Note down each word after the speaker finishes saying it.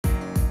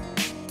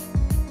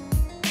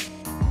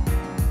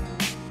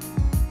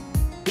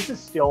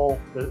still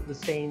the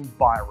same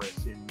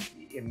virus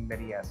in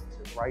many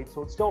essences, right?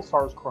 So it's still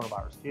SARS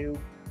coronavirus 2.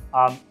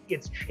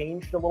 It's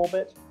changed a little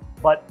bit,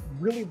 but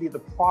really the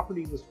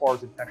properties as far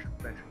as infection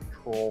prevention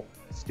control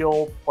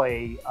still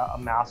play a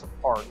massive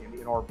part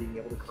in our being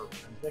able to curb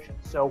transmission.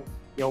 So,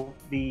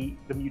 the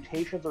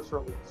mutations are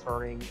certainly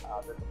concerning,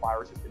 that the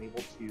virus has been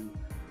able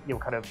to,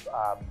 kind of,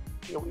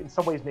 in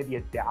some ways maybe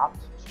adapt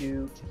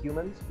to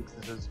humans, because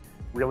this is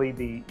really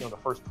the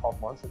first 12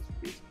 months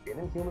it's been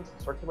in humans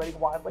and circulating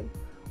widely.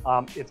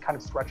 It's kind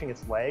of stretching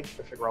its legs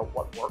to figure out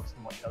what works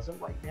and what doesn't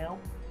right now.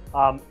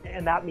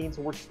 And that means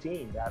we're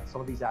seeing that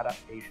some of these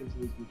adaptations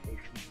and these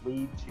mutations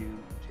lead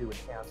to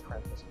enhanced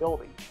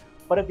transmissibility.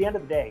 But at the end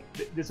of the day,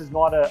 this is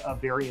not a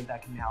variant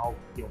that can now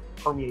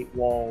permeate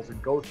walls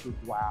and go through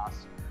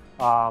glass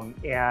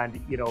and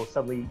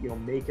suddenly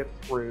make it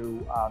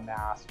through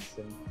masks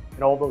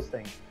and all those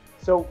things.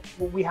 So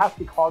we have to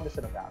be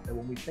cognizant of that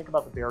when we think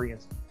about the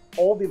variants,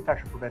 all the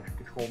infection prevention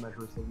control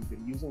measures that we've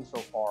been using so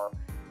far,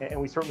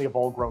 and we certainly have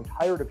all grown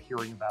tired of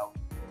hearing about,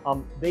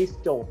 they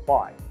still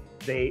apply.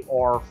 They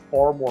are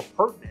far more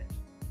pertinent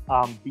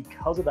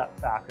because of that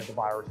fact that the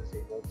virus is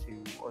able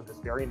to, or this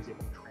variant is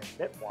able to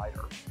transmit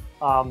wider.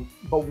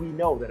 But we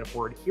know that if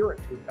we're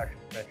adherent to infection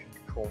prevention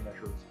control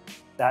measures,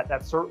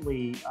 that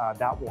certainly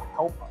that will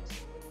help us.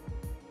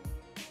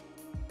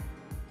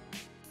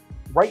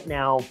 Right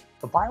now,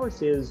 the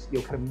virus is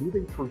kind of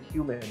moving through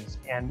humans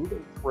and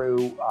moving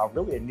through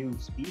really a new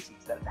species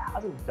that it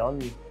hasn't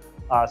done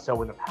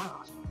so in the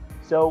past.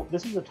 So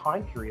this is a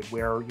time period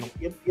where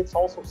it's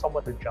also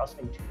somewhat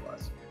adjusting to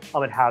us.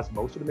 It has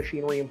most of the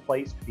machinery in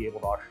place to be able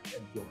to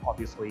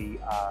obviously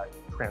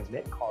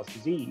transmit and cause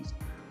disease,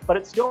 but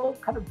it's still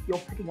kind of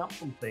picking up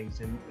some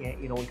things and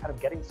and kind of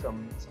getting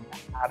some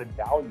added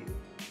value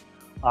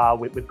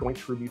with going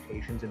through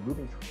mutations and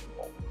moving through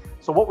people.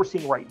 So what we're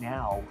seeing right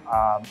now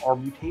are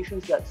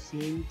mutations that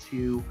seem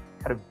to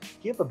kind of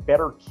give a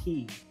better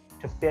key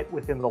to fit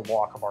within the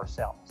lock of our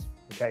cells.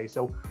 Okay,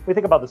 so we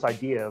think about this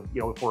idea of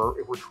if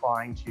we're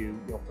trying to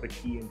put a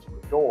key into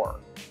a door,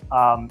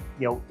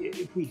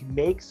 if we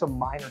make some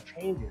minor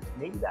changes,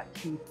 maybe that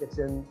key fits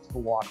into the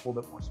lock a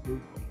little bit more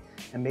smoothly,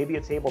 and maybe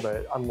it's able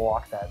to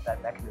unlock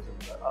that mechanism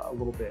a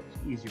little bit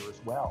easier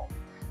as well.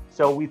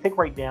 So we think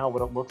right now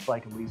what it looks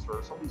like, at least,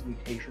 are some of these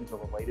mutations are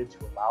related to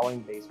allowing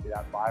basically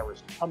that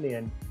virus to come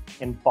in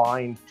and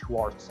bind to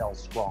our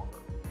cells stronger.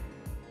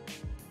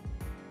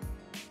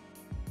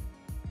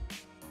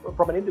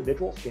 From an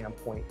individual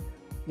standpoint,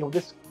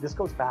 this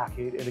goes back,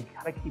 and it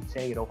kind of keeps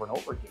saying it over and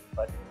over again,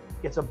 but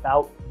it's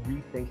about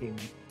rethinking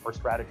our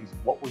strategies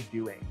of what we're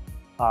doing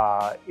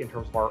in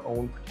terms of our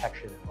own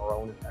protection and our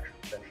own infection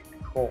prevention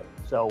control.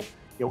 So,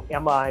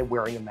 am I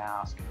wearing a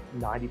mask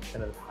 90%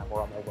 of the time,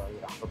 or am I wearing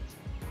it 100% of the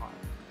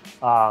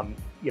time?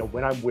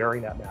 When I'm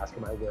wearing that mask,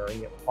 am I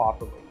wearing it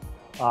properly?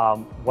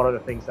 What are the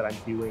things that I'm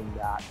doing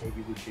that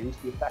maybe reduce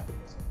the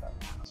effectiveness of that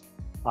mask?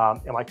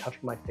 Am I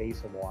touching my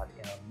face a lot?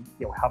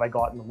 Have I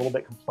gotten a little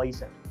bit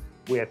complacent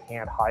with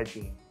hand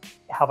hygiene?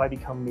 Have I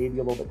become maybe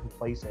a little bit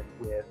complacent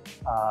with,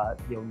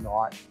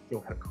 not,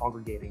 kind of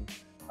congregating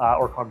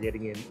or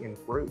congregating in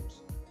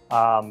groups?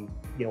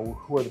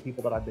 Who are the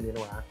people that I've been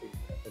interacting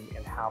with,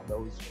 and have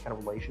those kind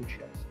of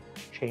relationships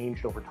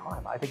changed over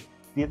time? I think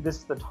this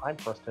is the time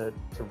for us to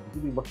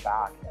really look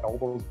back at all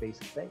those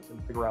basic things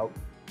and figure out,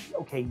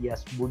 okay,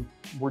 yes,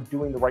 we're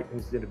doing the right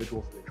things as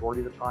individuals the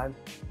majority of the time,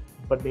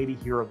 but maybe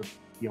here are the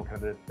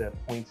kind of the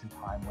points in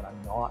time when I'm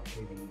not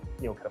maybe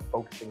kind of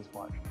focusing as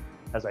much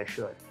as I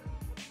should.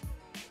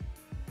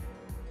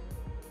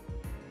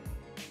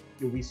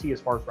 We see as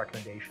far as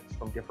recommendations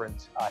from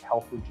different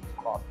health regions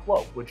across the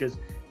globe, which is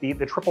the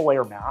triple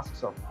layer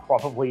masks are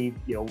probably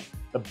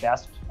the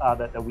best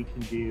that we can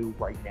do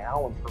right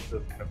now in terms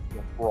of kind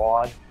of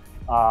broad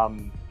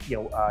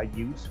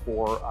use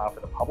for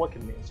the public,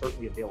 and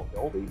certainly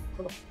availability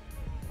for the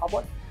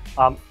public.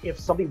 If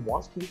somebody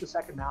wants to use a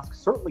second mask,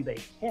 certainly they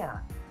can.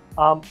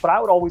 But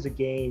I would always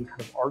again kind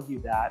of argue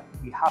that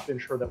we have to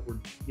ensure that we're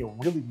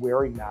really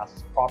wearing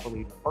masks properly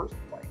in the first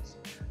place.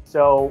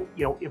 So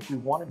if we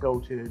want to go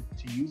to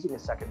using a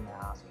second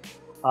mask,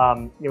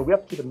 we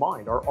have to keep in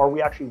mind, are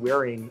we actually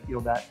wearing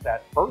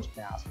that first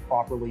mask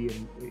properly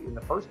in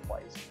the first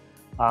place?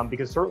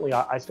 Because certainly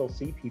I still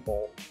see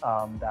people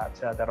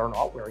that are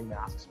not wearing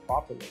masks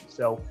properly.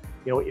 So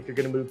if you're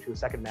going to move to a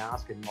second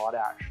mask and not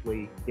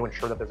actually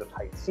ensure that there's a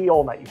tight seal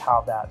and that you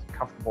have that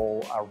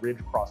comfortable ridge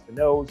across the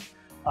nose,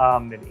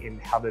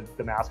 and have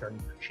the mask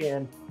underneath your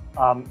chin.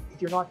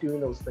 If you're not doing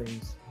those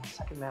things, a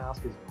second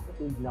mask is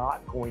probably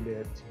not going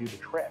to do the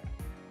trick.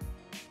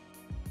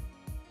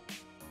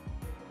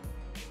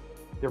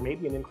 There may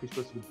be an increased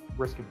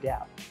risk of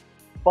death,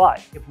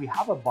 but if we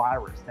have a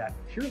virus that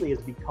purely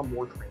has become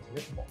more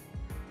transmissible,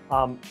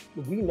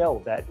 we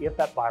know that if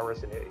that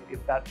virus and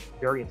if that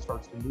variant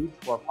starts to move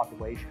through our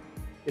population,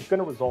 it's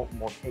going to result in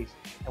more cases.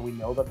 And we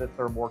know that if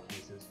there are more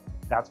cases,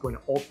 that's going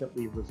to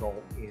ultimately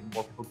result in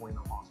more people going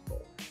to the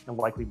hospital and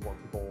likely more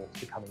people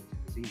succumbing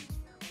to disease.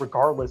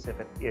 regardless if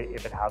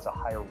it has a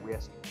higher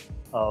risk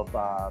of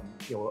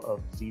of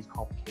disease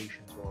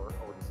complications or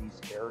disease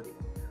severity.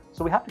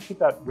 So we have to keep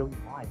that really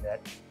in mind,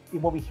 that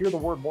when we hear the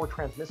word more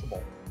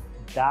transmissible,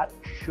 that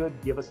should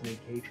give us an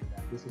indication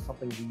that this is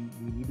something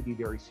we need to be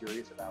very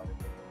serious about.